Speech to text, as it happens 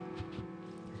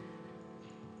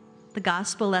The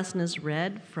gospel lesson is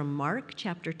read from Mark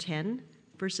chapter 10,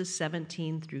 verses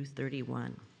 17 through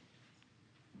 31.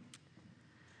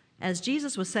 As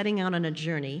Jesus was setting out on a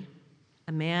journey,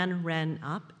 a man ran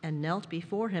up and knelt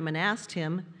before him and asked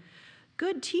him,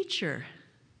 "Good teacher,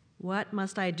 what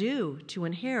must I do to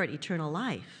inherit eternal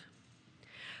life?"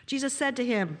 Jesus said to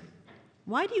him,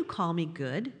 "Why do you call me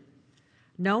good?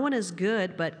 No one is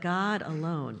good but God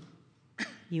alone.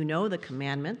 You know the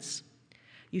commandments.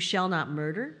 You shall not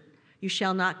murder. You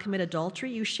shall not commit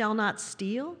adultery. You shall not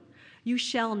steal. You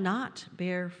shall not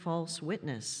bear false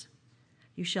witness.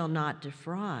 You shall not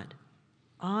defraud.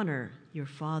 Honor your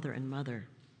father and mother."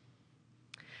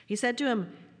 He said to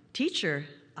him, "Teacher,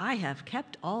 I have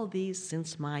kept all these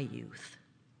since my youth."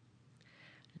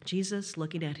 Jesus,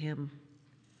 looking at him,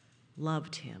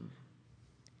 loved him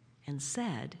and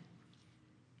said,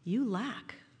 "You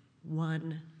lack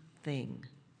one thing.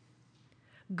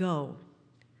 Go,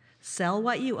 sell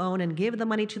what you own and give the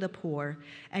money to the poor,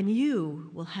 and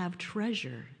you will have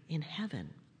treasure in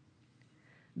heaven.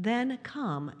 Then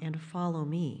come and follow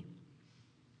me."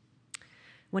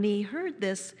 When he heard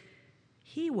this,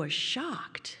 he was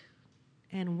shocked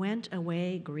and went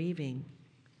away grieving,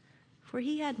 for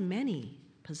he had many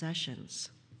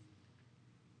possessions.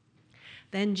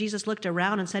 Then Jesus looked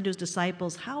around and said to his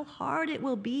disciples, "How hard it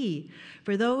will be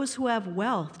for those who have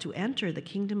wealth to enter the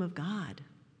kingdom of God."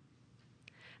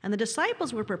 And the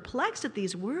disciples were perplexed at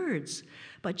these words.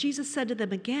 But Jesus said to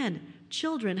them again,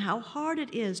 "Children, how hard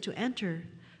it is to enter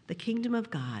the kingdom of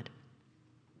God.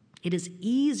 It is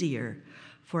easier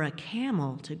for a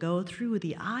camel to go through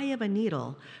the eye of a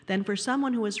needle than for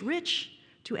someone who is rich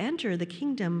to enter the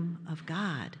kingdom of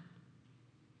God."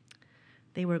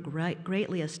 They were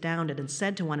greatly astounded and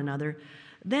said to one another,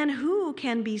 "Then who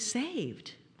can be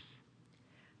saved?"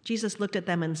 Jesus looked at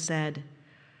them and said,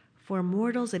 "For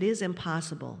mortals it is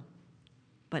impossible,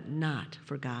 but not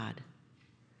for God.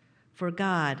 For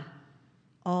God,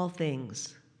 all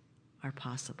things are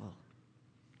possible."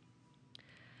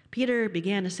 Peter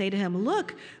began to say to him,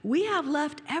 "Look, we have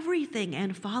left everything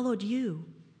and followed you."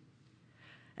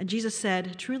 And Jesus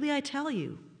said, "Truly I tell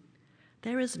you,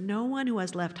 there is no one who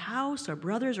has left house or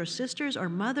brothers or sisters or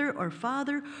mother or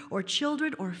father or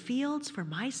children or fields for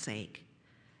my sake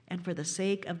and for the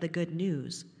sake of the good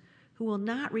news, who will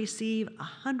not receive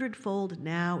 100-fold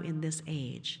now in this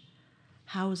age,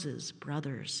 houses,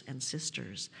 brothers and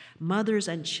sisters, mothers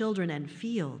and children and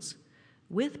fields,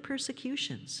 with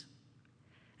persecutions,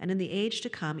 and in the age to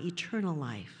come eternal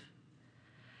life.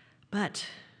 But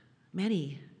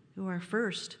many who are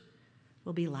first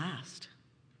will be last,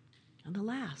 and the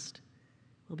last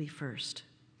will be first."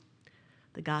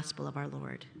 The gospel of our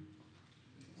Lord.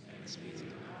 Thanks be to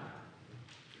God.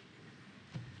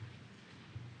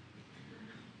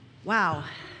 Wow,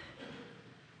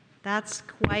 that's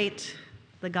quite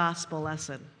the gospel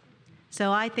lesson.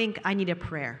 So I think I need a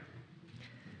prayer.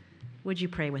 Would you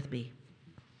pray with me?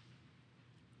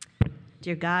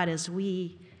 Dear God, as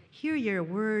we hear your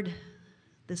word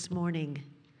this morning,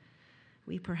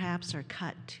 we perhaps are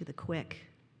cut to the quick.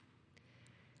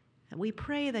 And we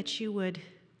pray that you would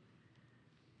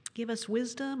give us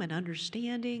wisdom and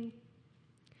understanding,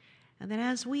 and that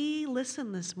as we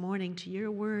listen this morning to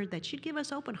your word, that you'd give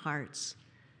us open hearts,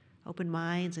 open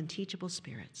minds, and teachable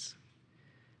spirits.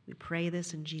 We pray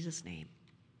this in Jesus' name.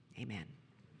 Amen.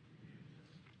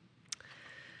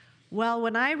 Well,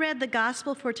 when I read the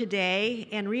gospel for today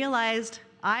and realized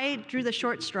I drew the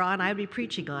short straw and I would be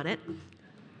preaching on it,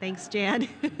 thanks, Jan.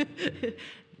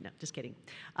 No, just kidding.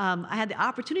 I had the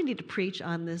opportunity to preach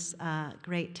on this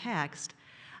great text.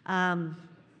 I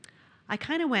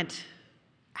kind of went,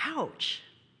 ouch,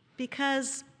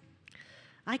 because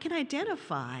I can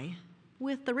identify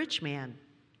with the rich man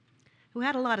who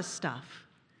had a lot of stuff.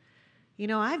 You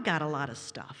know, I've got a lot of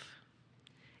stuff.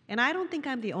 And I don't think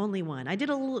I'm the only one. I did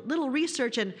a little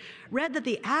research and read that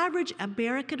the average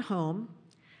American home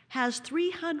has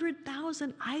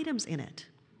 300,000 items in it.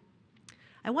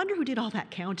 I wonder who did all that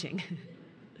counting.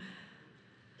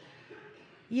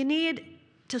 You need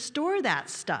to store that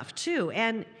stuff too.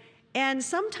 And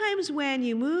sometimes when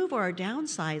you move or are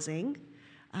downsizing,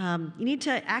 you need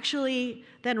to actually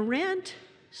then rent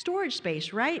storage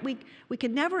space, right? We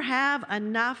can never have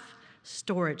enough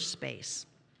storage space.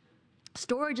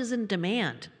 Storage is in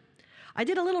demand. I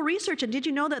did a little research, and did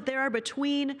you know that there are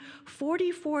between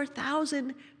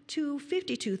 44,000 to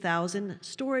 52,000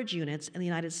 storage units in the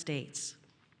United States?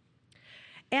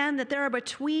 And that there are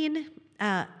between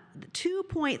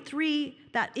 2.3,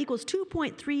 that equals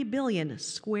 2.3 billion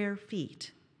square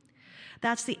feet.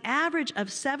 That's the average of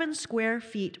 7 square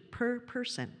feet per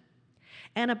person.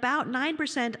 And about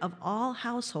 9% of all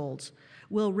households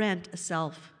will rent a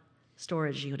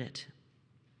self-storage unit.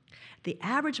 The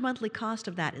average monthly cost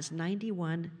of that is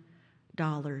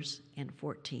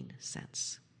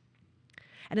 $91.14.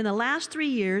 And in the last 3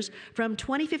 years, from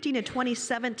 2015 to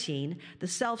 2017, the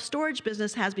self-storage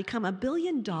business has become a $1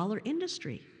 billion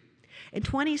industry. In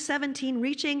 2017,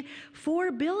 reaching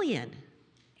 $4 billion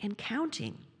and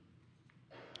counting.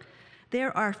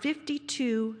 There are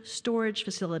 52 storage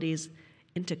facilities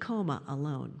in Tacoma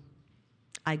alone.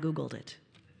 I Googled it.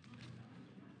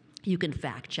 You can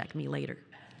fact check me later.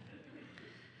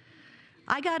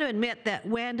 I got to admit that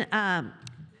when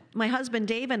my husband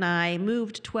Dave and I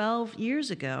moved 12 years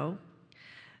ago,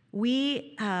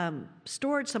 we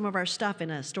stored some of our stuff in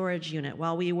a storage unit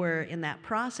while we were in that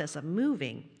process of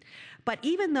moving. But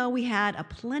even though we had a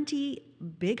plenty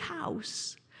big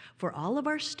house for all of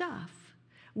our stuff,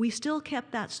 we still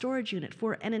kept that storage unit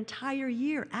for an entire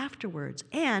year afterwards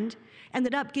and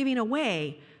ended up giving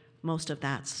away most of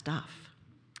that stuff.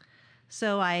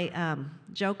 So I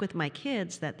joke with my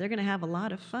kids that they're going to have a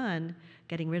lot of fun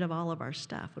getting rid of all of our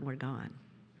stuff when we're gone.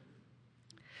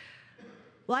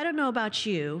 Well, I don't know about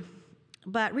you,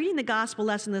 but reading the gospel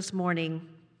lesson this morning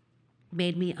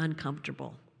made me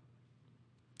uncomfortable.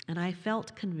 And I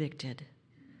felt convicted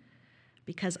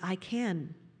because I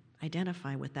can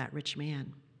identify with that rich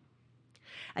man.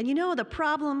 And you know, the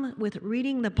problem with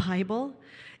reading the Bible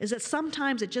is that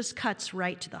sometimes it just cuts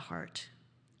right to the heart.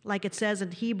 Like it says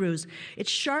in Hebrews, it's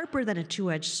sharper than a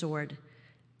two-edged sword,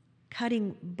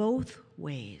 cutting both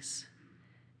ways,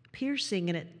 piercing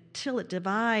in it till it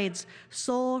divides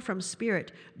soul from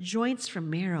spirit, joints from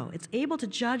marrow. It's able to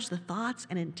judge the thoughts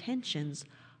and intentions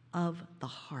of the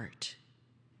heart.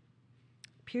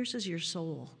 Pierces your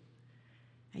soul,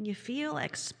 and you feel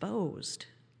exposed.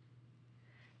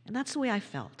 And that's the way I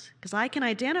felt, because I can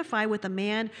identify with a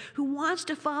man who wants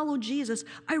to follow Jesus.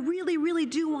 I really, really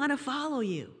do want to follow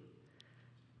you.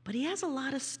 But he has a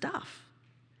lot of stuff.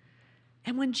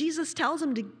 And when Jesus tells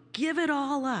him to give it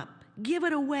all up, give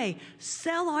it away,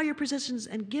 sell all your possessions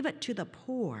and give it to the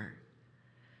poor,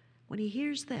 when he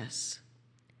hears this,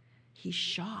 he's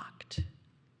shocked.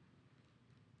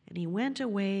 And he went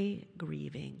away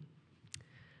grieving,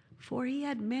 for he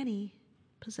had many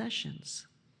possessions.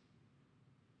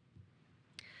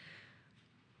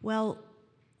 Well,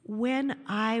 when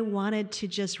I wanted to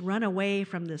just run away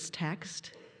from this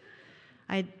text,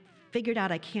 I figured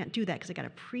out I can't do that because I got to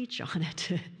preach on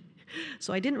it.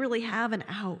 So I didn't really have an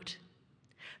out.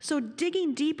 So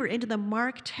digging deeper into the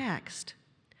Mark text,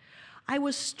 I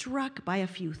was struck by a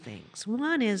few things.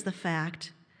 One is the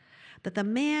fact that the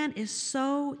man is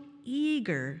so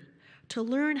eager to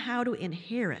learn how to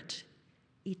inherit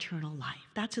eternal life.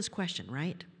 That's his question,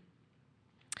 right?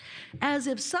 As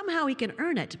if somehow he can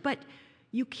earn it, but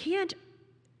you can't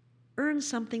earn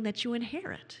something that you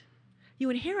inherit. You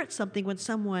inherit something when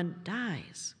someone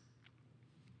dies.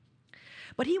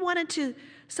 But he wanted to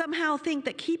somehow think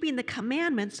that keeping the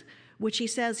commandments, which he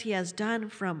says he has done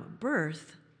from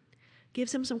birth,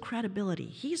 gives him some credibility.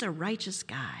 He's a righteous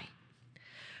guy.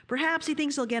 Perhaps he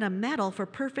thinks he'll get a medal for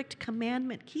perfect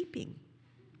commandment keeping,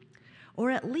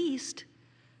 or at least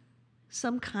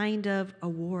some kind of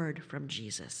award from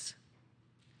Jesus.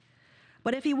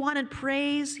 But if he wanted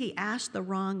praise, he asked the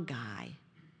wrong guy.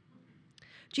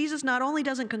 Jesus not only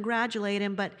doesn't congratulate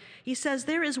him, but he says,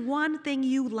 there is one thing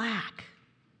you lack.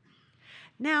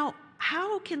 Now,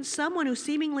 how can someone who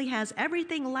seemingly has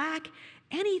everything lack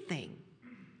anything?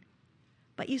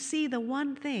 But you see, the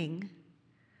one thing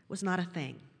was not a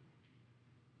thing.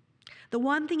 The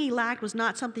one thing he lacked was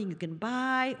not something you can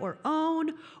buy or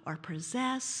own or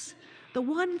possess. The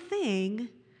one thing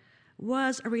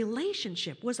was a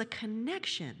relationship, was a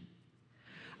connection,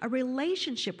 a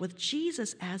relationship with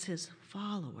Jesus as his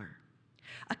follower,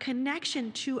 a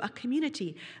connection to a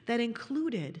community that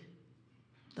included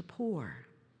the poor.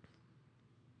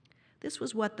 This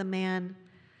was what the man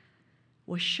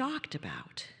was shocked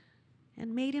about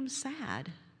and made him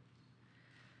sad,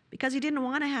 because he didn't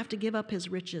want to have to give up his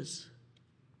riches,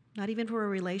 not even for a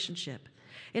relationship.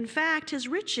 In fact, his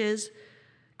riches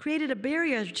created a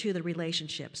barrier to the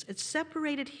relationships. It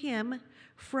separated him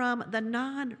from the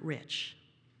non-rich.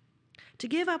 To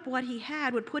give up what he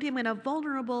had would put him in a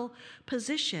vulnerable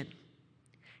position.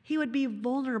 He would be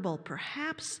vulnerable,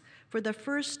 perhaps for the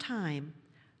first time,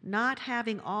 not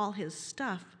having all his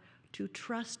stuff to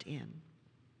trust in,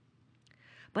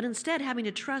 but instead having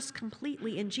to trust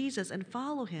completely in Jesus and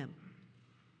follow him.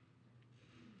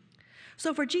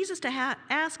 So for Jesus to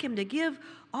ask him to give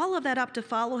all of that up to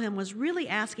follow him was really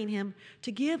asking him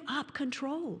to give up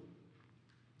control,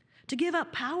 to give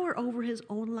up power over his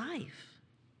own life.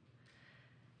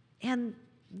 And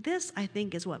this, I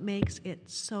think, is what makes it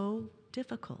so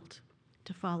difficult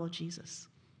to follow Jesus.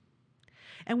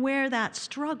 And where that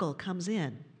struggle comes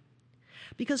in.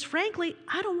 Because frankly,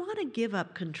 I don't want to give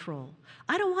up control.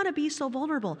 I don't want to be so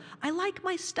vulnerable. I like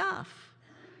my stuff.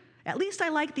 At least I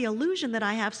like the illusion that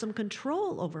I have some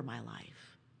control over my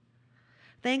life.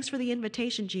 Thanks for the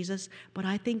invitation, Jesus, but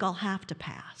I think I'll have to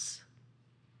pass.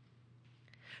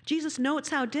 Jesus notes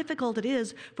how difficult it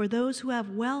is for those who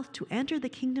have wealth to enter the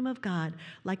kingdom of God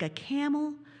like a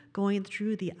camel going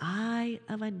through the eye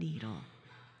of a needle.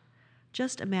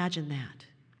 Just imagine that.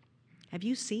 Have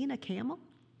you seen a camel?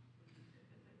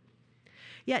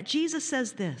 Yet Jesus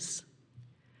says this,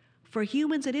 for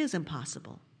humans it is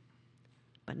impossible,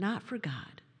 but not for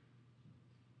God.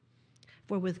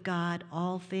 For with God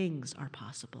all things are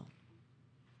possible.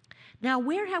 Now,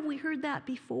 where have we heard that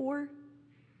before?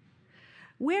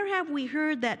 Where have we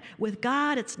heard that with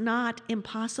God it's not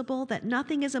impossible, that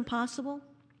nothing is impossible?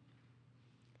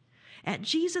 At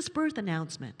Jesus' birth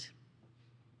announcement,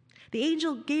 the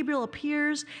angel Gabriel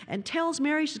appears and tells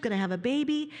Mary she's going to have a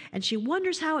baby, and she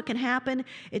wonders how it can happen.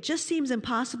 It just seems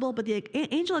impossible, but the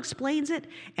angel explains it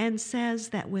and says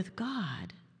that with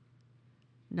God,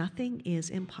 nothing is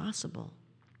impossible.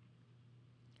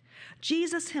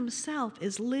 Jesus himself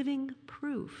is living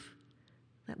proof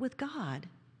that with God,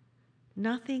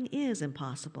 nothing is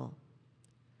impossible.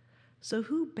 So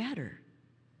who better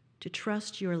to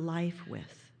trust your life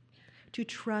with, to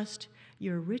trust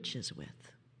your riches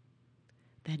with,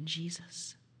 than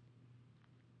Jesus?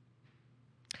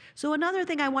 So another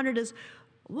thing I wondered is,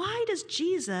 why does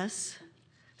Jesus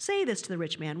say this to the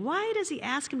rich man? Why does he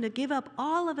ask him to give up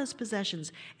all of his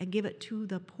possessions and give it to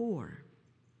the poor?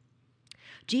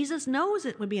 Jesus knows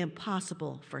it would be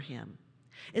impossible for him.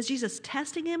 Is Jesus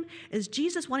testing him? Is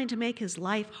Jesus wanting to make his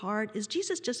life hard? Is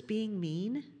Jesus just being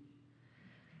mean?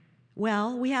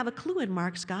 Well, we have a clue in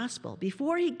Mark's gospel.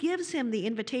 Before he gives him the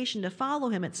invitation to follow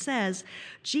him, it says,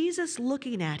 Jesus,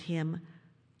 looking at him,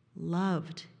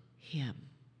 loved him.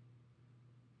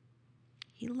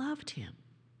 He loved him.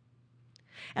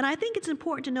 And I think it's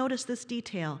important to notice this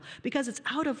detail because it's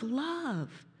out of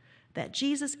love that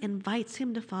Jesus invites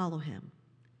him to follow him.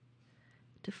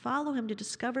 To follow him to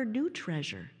discover new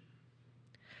treasure.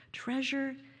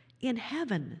 Treasure in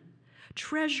heaven.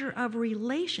 Treasure of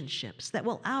relationships that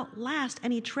will outlast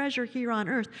any treasure here on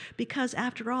earth because,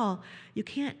 after all, you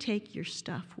can't take your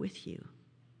stuff with you.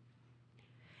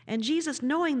 And Jesus,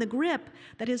 knowing the grip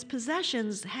that his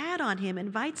possessions had on him,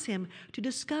 invites him to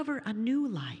discover a new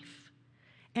life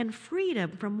and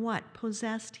freedom from what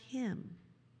possessed him.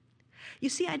 You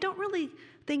see, I don't really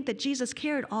think that Jesus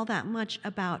cared all that much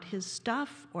about his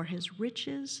stuff or his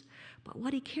riches, but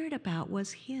what he cared about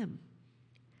was him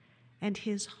and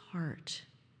his heart.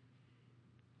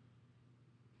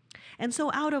 And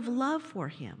so out of love for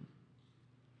him,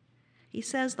 he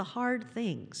says the hard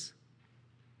things.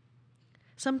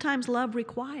 Sometimes love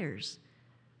requires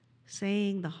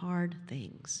saying the hard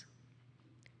things.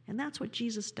 And that's what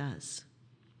Jesus does.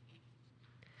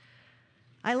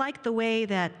 I like the way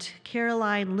that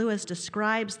Caroline Lewis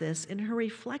describes this in her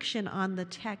reflection on the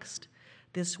text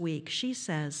this week. She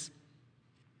says,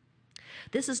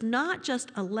 this is not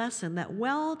just a lesson that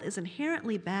wealth is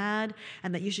inherently bad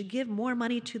and that you should give more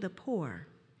money to the poor.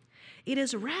 It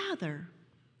is rather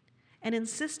an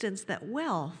insistence that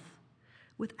wealth,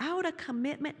 without a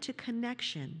commitment to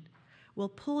connection, will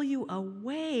pull you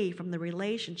away from the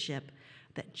relationship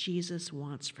that Jesus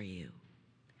wants for you,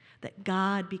 that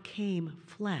God became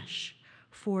flesh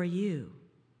for you.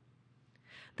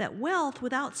 That wealth,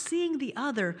 without seeing the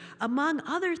other, among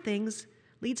other things,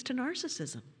 leads to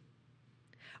narcissism.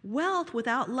 Wealth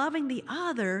without loving the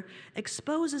other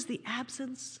exposes the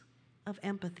absence of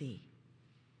empathy.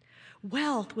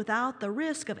 Wealth without the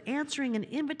risk of answering an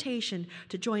invitation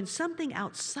to join something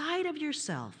outside of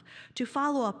yourself, to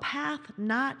follow a path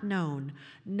not known,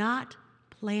 not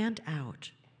planned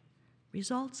out,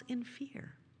 results in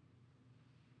fear.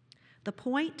 The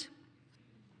point?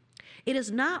 It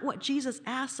is not what Jesus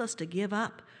asks us to give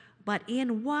up, but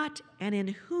in what and in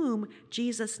whom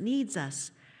Jesus needs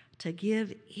us to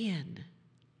give in.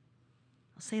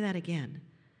 I'll say that again.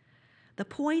 The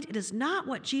point, it is not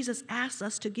what Jesus asks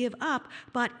us to give up,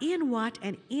 but in what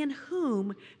and in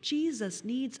whom Jesus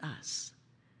needs us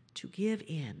to give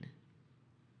in.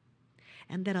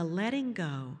 And that a letting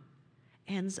go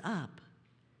ends up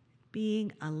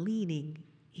being a leaning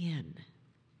in.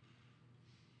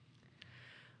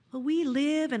 Well, we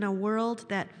live in a world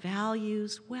that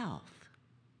values wealth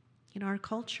in our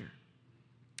culture,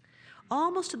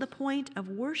 almost to the point of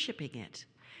worshiping it,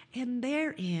 and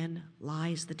therein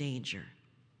lies the danger.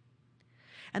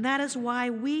 And that is why I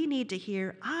need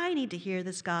to hear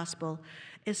this gospel,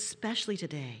 especially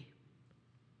today.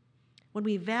 When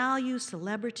we value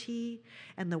celebrity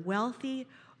and the wealthy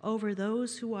over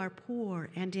those who are poor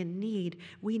and in need,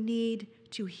 we need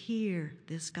to hear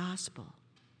this gospel.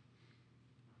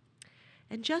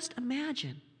 And just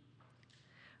imagine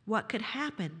what could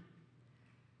happen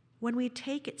when we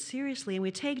take it seriously and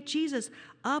we take Jesus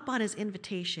up on his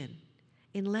invitation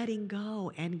in letting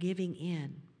go and giving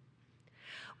in.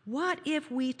 What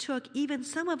if we took even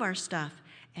some of our stuff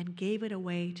and gave it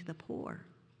away to the poor?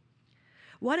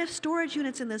 What if storage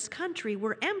units in this country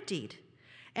were emptied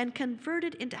and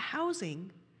converted into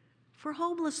housing for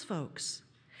homeless folks?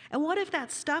 And what if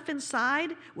that stuff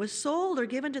inside was sold or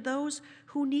given to those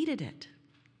who needed it?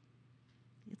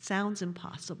 It sounds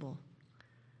impossible,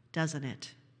 doesn't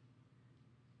it?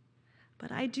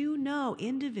 But I do know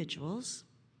individuals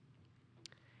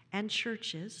and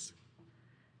churches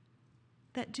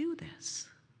that do this,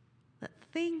 that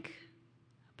think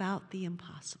about the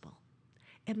impossible.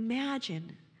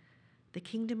 Imagine the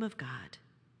kingdom of God.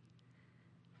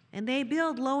 And they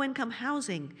build low-income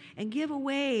housing and give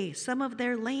away some of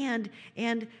their land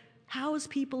and house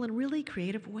people in really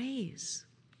creative ways.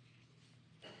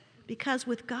 Because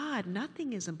with God,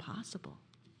 nothing is impossible.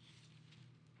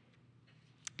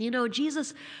 You know,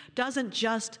 Jesus doesn't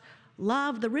just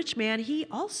love the rich man, he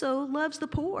also loves the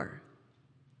poor.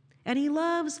 And he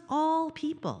loves all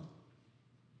people.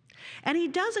 And he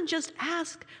doesn't just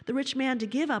ask the rich man to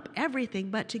give up everything,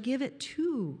 but to give it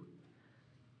to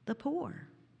the poor.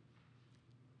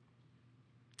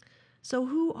 So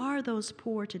who are those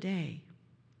poor today?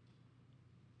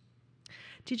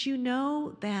 Did you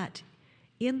know that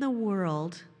in the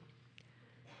world,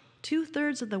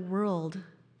 2/3 of the world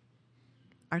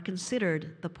are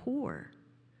considered the poor,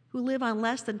 who live on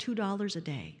less than $2 a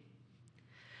day?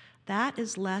 That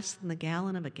is less than the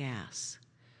gallon of a gas,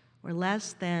 or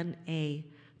less than a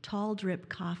tall drip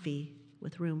coffee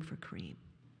with room for cream.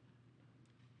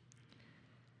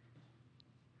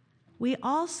 We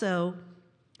also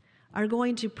are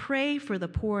going to pray for the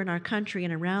poor in our country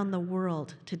and around the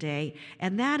world today,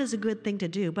 and that is a good thing to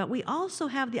do. But we also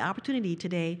have the opportunity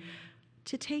today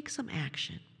to take some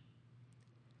action,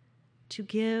 to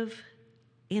give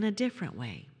in a different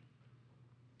way.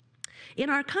 In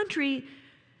our country,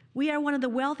 we are one of the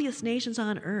wealthiest nations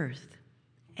on earth,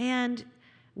 and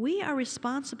we are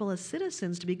responsible as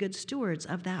citizens to be good stewards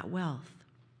of that wealth.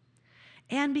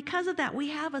 And because of that, we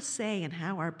have a say in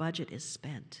how our budget is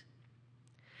spent.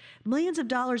 Millions of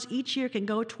dollars each year can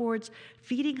go towards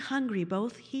feeding hungry,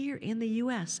 both here in the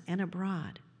U.S. and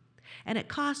abroad. And it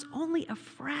costs only a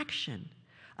fraction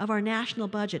of our national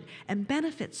budget and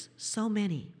benefits so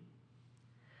many.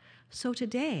 So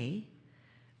today,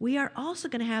 we are also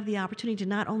going to have the opportunity to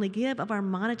not only give of our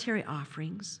monetary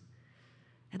offerings,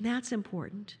 and that's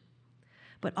important,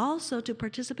 but also to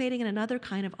participating in another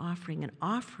kind of offering, an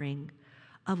offering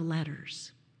of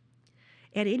letters.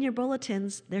 And in your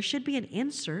bulletins, there should be an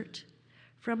insert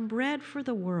from Bread for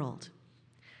the World.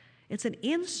 It's an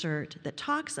insert that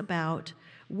talks about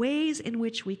ways in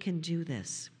which we can do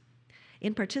this,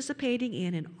 in participating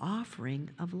in an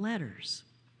offering of letters.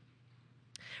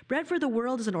 Bread for the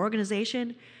World is an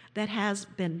organization that has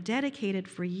been dedicated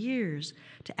for years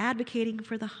to advocating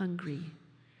for the hungry,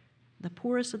 the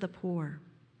poorest of the poor.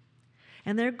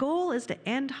 And their goal is to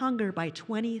end hunger by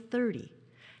 2030.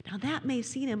 Now that may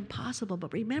seem impossible,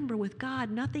 but remember, with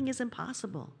God, nothing is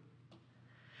impossible.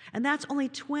 And that's only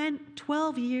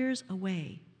 12 years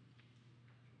away.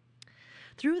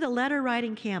 Through the letter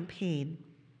writing campaign,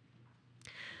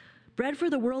 Bread for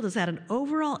the World has had an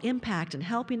overall impact in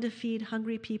helping to feed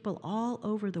hungry people all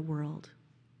over the world.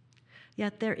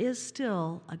 Yet there is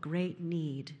still a great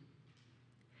need.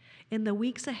 In the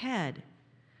weeks ahead,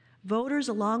 voters,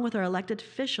 along with our elected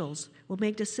officials, will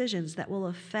make decisions that will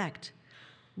affect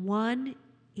 1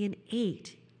 in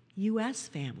 8 U.S.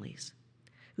 families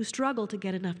who struggle to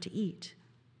get enough to eat.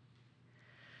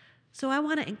 So I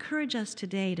want to encourage us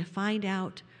today to find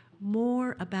out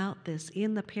more about this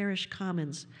in the parish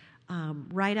commons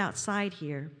right outside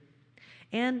here,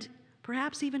 and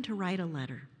perhaps even to write a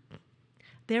letter.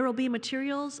 There will be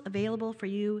materials available for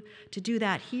you to do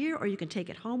that here, or you can take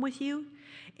it home with you.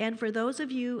 And for those of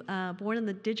you born in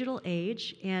the digital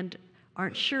age and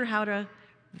aren't sure how to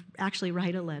actually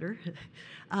write a letter,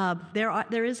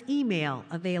 there is email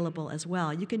available as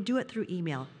well. You can do it through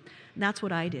email. And that's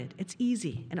what I did. It's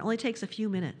easy, and it only takes a few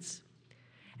minutes.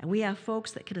 And we have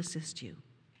folks that can assist you.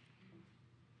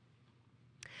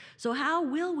 So how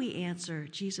will we answer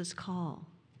Jesus' call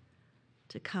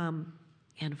to come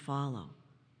and follow?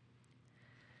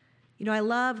 I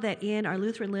love that in our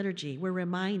Lutheran liturgy, we're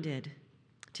reminded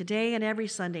today and every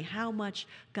Sunday how much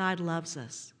God loves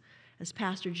us, as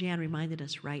Pastor Jan reminded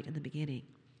us right in the beginning.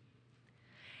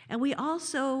 And we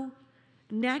also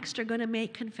next are going to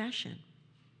make confession,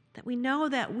 that we know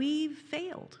that we've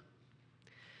failed,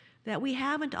 that we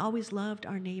haven't always loved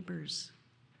our neighbors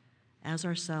as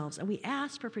ourselves, and we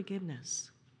ask for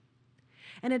forgiveness.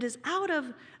 And it is out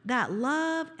of that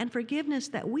love and forgiveness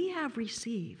that we have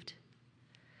received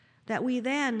that we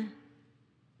then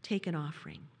take an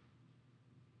offering.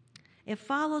 It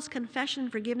follows confession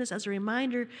and forgiveness as a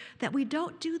reminder that we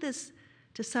don't do this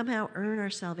to somehow earn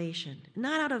our salvation,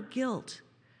 not out of guilt,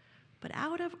 but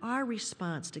out of our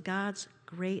response to God's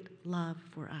great love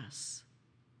for us.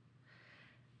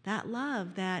 That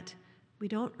love that we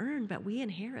don't earn, but we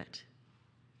inherit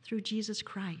through Jesus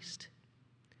Christ.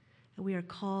 And we are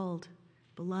called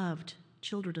beloved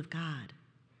children of God.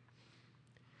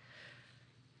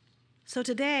 So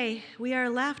today, we are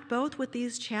left both with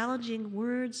these challenging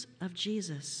words of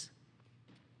Jesus: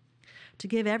 to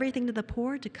give everything to the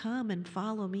poor, to come and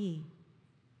follow me.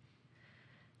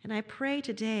 And I pray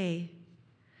today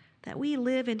that we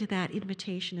live into that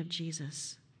invitation of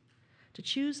Jesus, to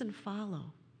choose and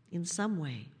follow in some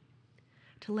way,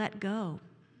 to let go,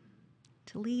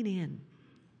 to lean in,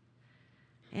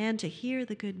 and to hear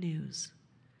the good news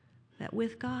that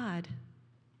with God,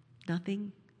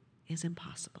 nothing is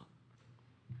impossible.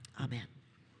 Amen.